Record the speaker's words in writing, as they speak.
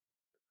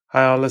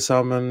Hi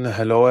allesammen,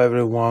 hello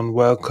everyone,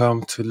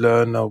 welcome to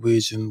Learn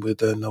Norwegian with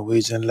the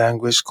Norwegian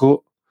Language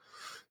School.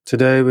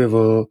 Today we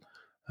will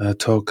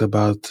talk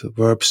about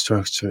verb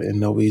structure in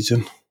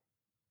Norwegian.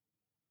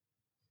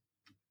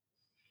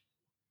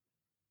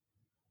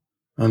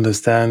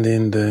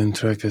 Understanding the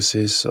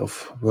intricacies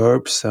of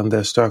verbs and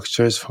their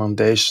structure is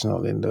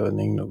foundational in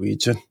learning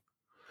Norwegian.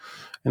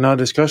 In our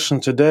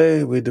discussion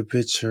today, we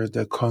picture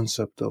the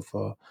concept of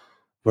a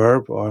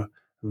verb or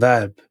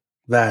verb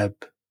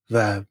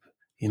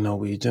in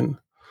Norwegian,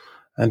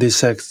 and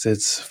dissect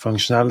its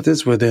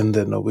functionalities within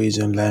the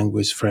Norwegian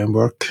language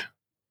framework.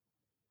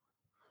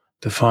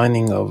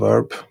 Defining a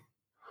verb.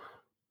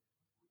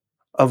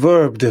 A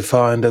verb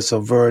defined as a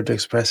word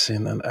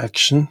expressing an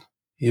action,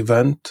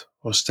 event,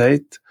 or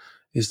state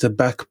is the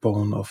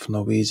backbone of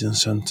Norwegian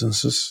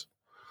sentences,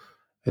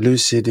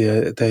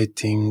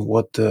 elucidating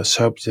what the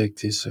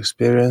subject is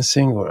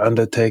experiencing or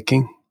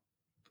undertaking.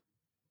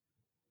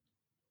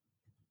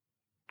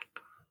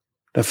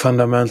 The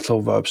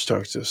fundamental verb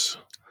structures.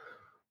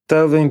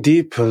 Delving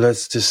deeper,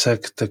 let's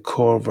dissect the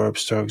core verb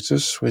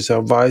structures, which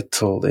are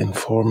vital in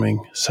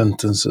forming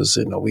sentences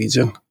in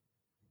Norwegian.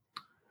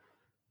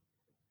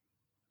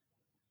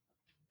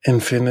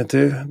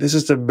 Infinitive. This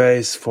is the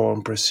base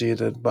form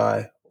preceded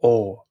by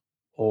å.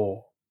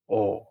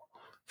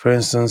 For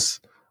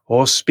instance,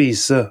 å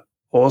spise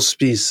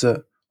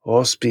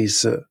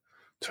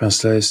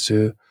translates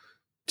to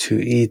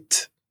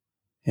eat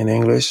in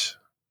English.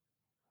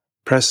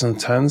 Present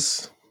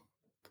tense.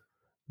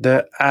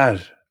 The er,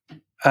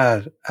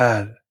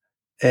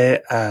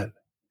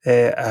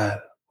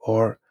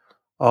 or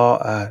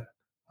ar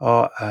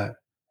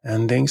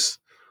endings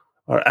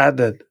are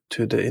added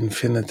to the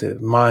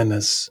infinitive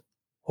minus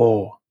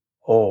å.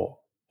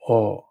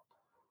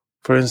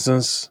 For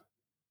instance,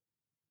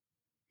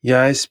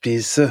 jeg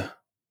spiser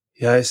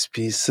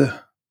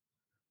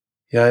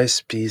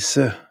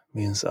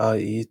means I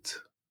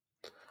eat.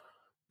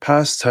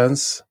 Past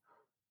tense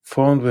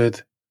formed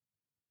with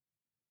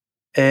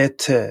te,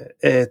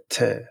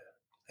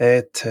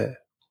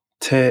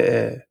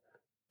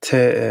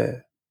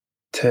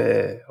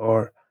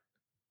 or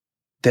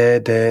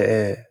de,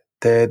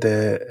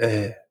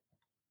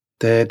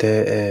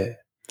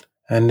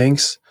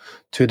 endings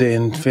to the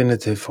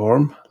infinitive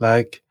form,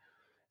 like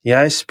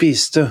jeg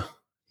spiste,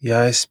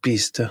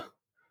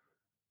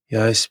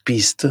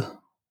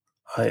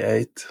 I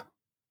ate.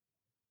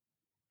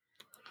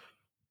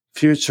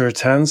 Future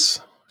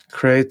tense,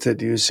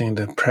 created using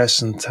the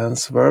present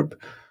tense verb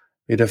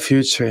with a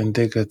future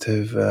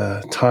indicative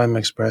time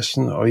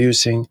expression, or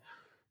using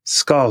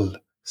skal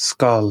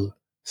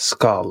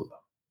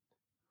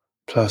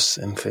plus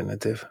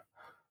infinitive.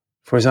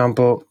 For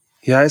example,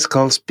 jeg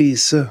skal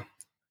spise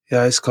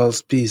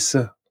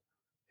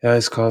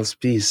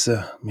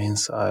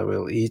means I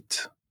will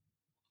eat.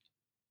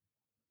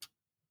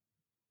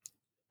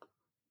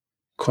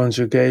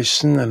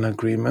 Conjugation and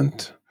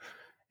agreement.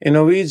 In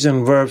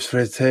Norwegian, verbs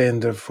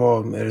retain their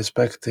form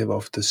irrespective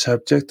of the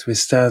subject, which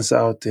stands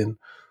out in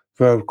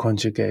verb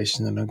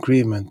conjugation and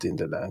agreement in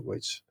the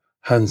language.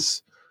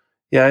 Hence,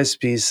 jeg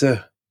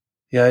spiser,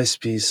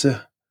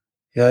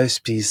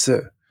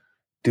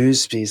 du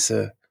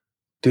spiser,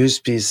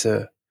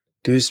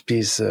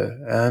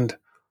 and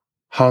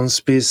han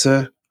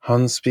spiser,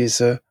 hun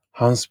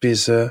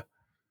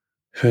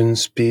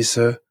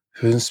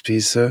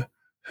spiser,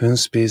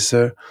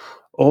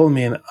 all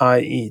mean I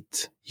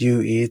eat,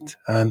 you eat,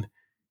 and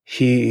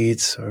he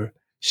eats or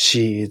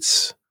she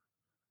eats,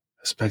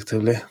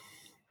 respectively.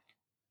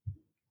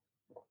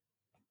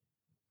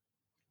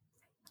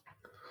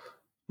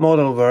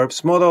 Modal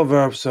verbs. Modal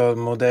verbs or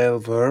modal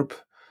verb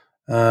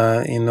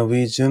in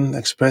Norwegian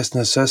express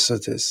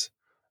necessities,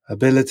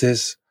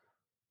 abilities,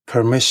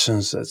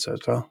 permissions,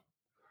 etc.,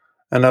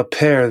 and are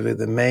paired with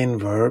the main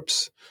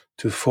verbs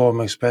to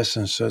form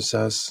expressions such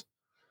as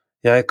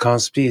jeg kan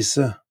spise,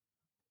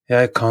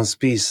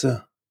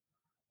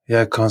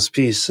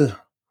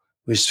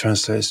 which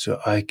translates to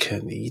I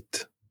can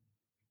eat.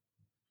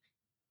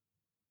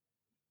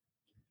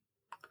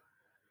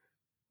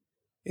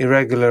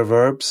 Irregular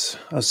verbs.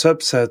 A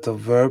subset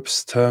of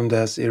verbs termed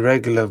as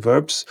irregular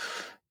verbs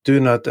do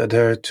not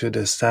adhere to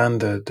the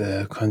standard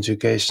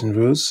conjugation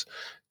rules,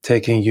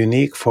 taking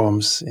unique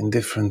forms in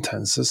different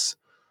tenses.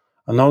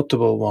 A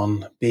notable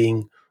one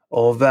being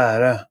å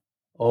være,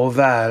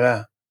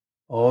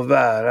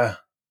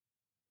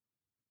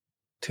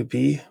 to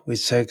be,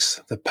 which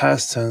takes the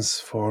past tense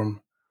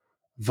form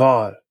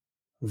var.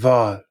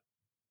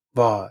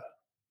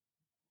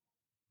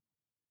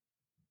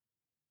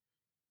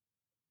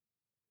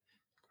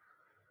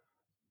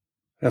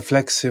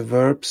 Reflexive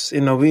verbs.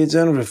 In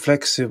Norwegian,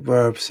 reflexive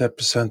verbs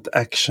represent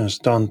actions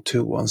done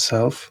to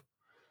oneself,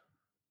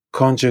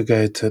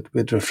 conjugated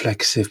with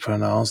reflexive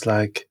pronouns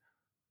like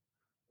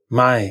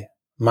meg,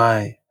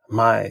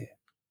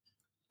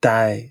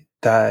 deg,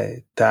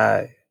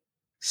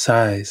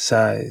 seg,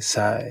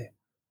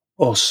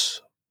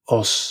 oss,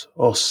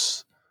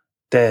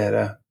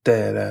 dere.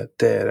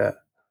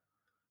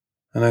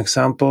 An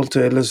example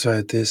to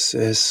illustrate this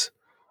is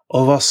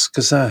å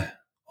vaske seg,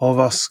 Å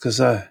vaske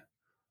seg.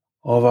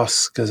 Å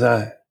vaske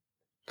seg.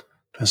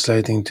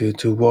 Translating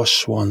to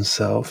wash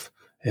oneself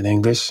in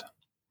English.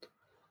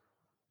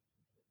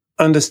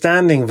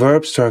 Understanding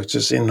verb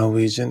structures in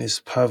Norwegian is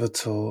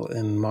pivotal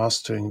in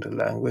mastering the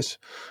language.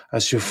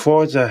 As you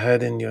forge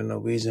ahead in your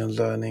Norwegian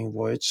learning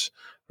voyage,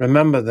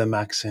 remember the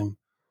maxim,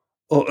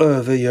 å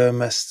øve gjør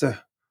mester,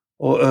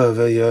 å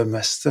øve gjør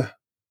mester,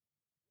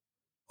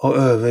 å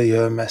øve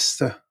gjør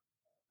mester.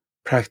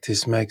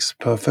 Practice makes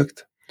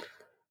perfect,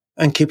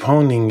 and keep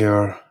honing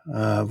your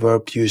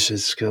verb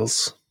usage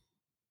skills.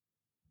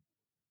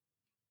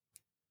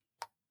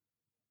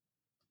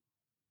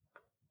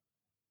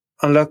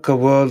 Unlock a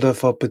world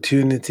of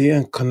opportunity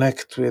and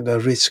connect with a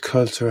rich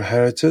cultural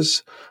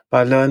heritage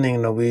by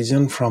learning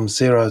Norwegian from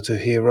zero to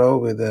hero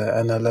with the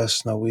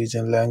NLS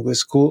Norwegian Language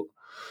School.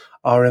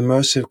 Our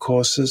immersive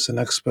courses and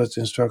expert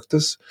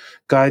instructors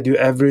guide you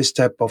every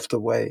step of the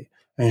way,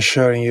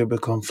 ensuring you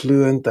become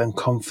fluent and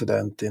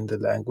confident in the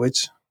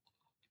language.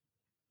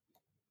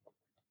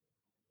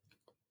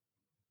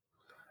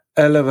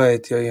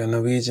 Elevate your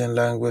Norwegian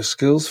language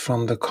skills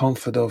from the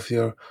comfort of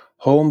your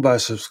home by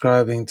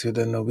subscribing to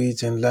the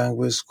Norwegian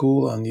Language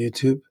School on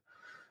YouTube.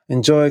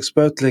 Enjoy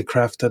expertly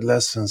crafted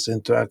lessons,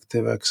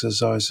 interactive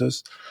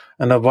exercises,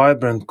 and a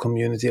vibrant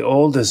community,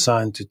 all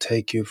designed to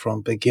take you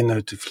from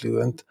beginner to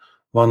fluent,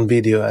 one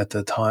video at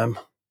a time.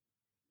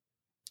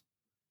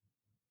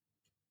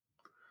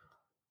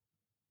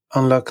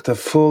 Unlock the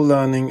full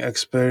learning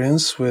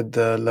experience with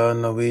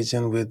Learn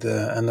Norwegian with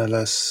the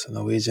NLS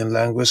Norwegian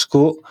Language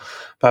School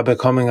by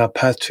becoming a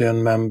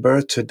Patreon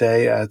member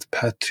today at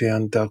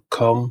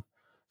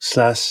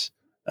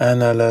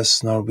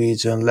patreon.com/NLS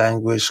Norwegian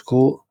Language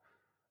School,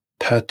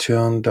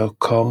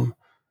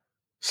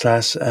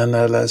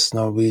 patreon.com/NLS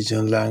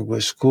Norwegian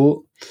Language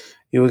School.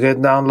 You will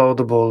get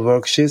downloadable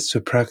worksheets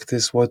to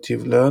practice what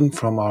you've learned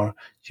from our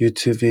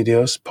YouTube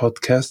videos,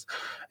 podcasts,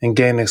 and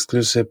gain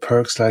exclusive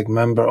perks like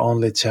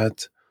member-only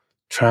chat,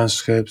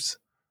 transcripts,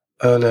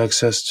 early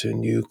access to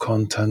new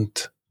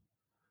content,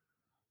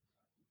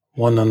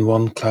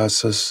 one-on-one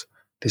classes,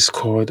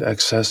 Discord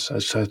access,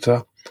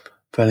 etc.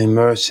 for an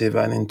immersive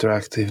and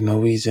interactive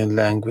Norwegian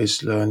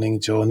language learning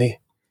journey.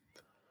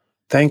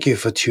 Thank you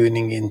for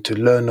tuning in to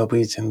Learn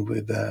Norwegian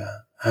with the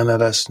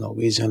NLS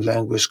Norwegian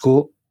Language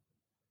School.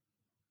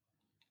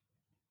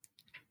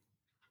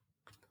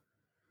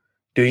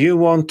 Do you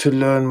want to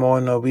learn more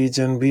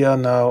Norwegian? We are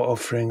now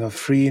offering a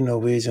free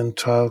Norwegian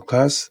trial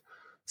class.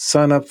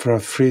 Sign up for a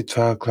free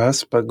trial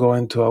class by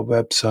going to our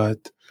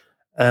website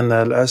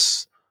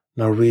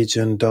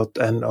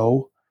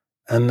nlsnorwegian.no,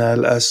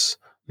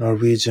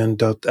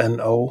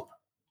 nlsnorwegian.no,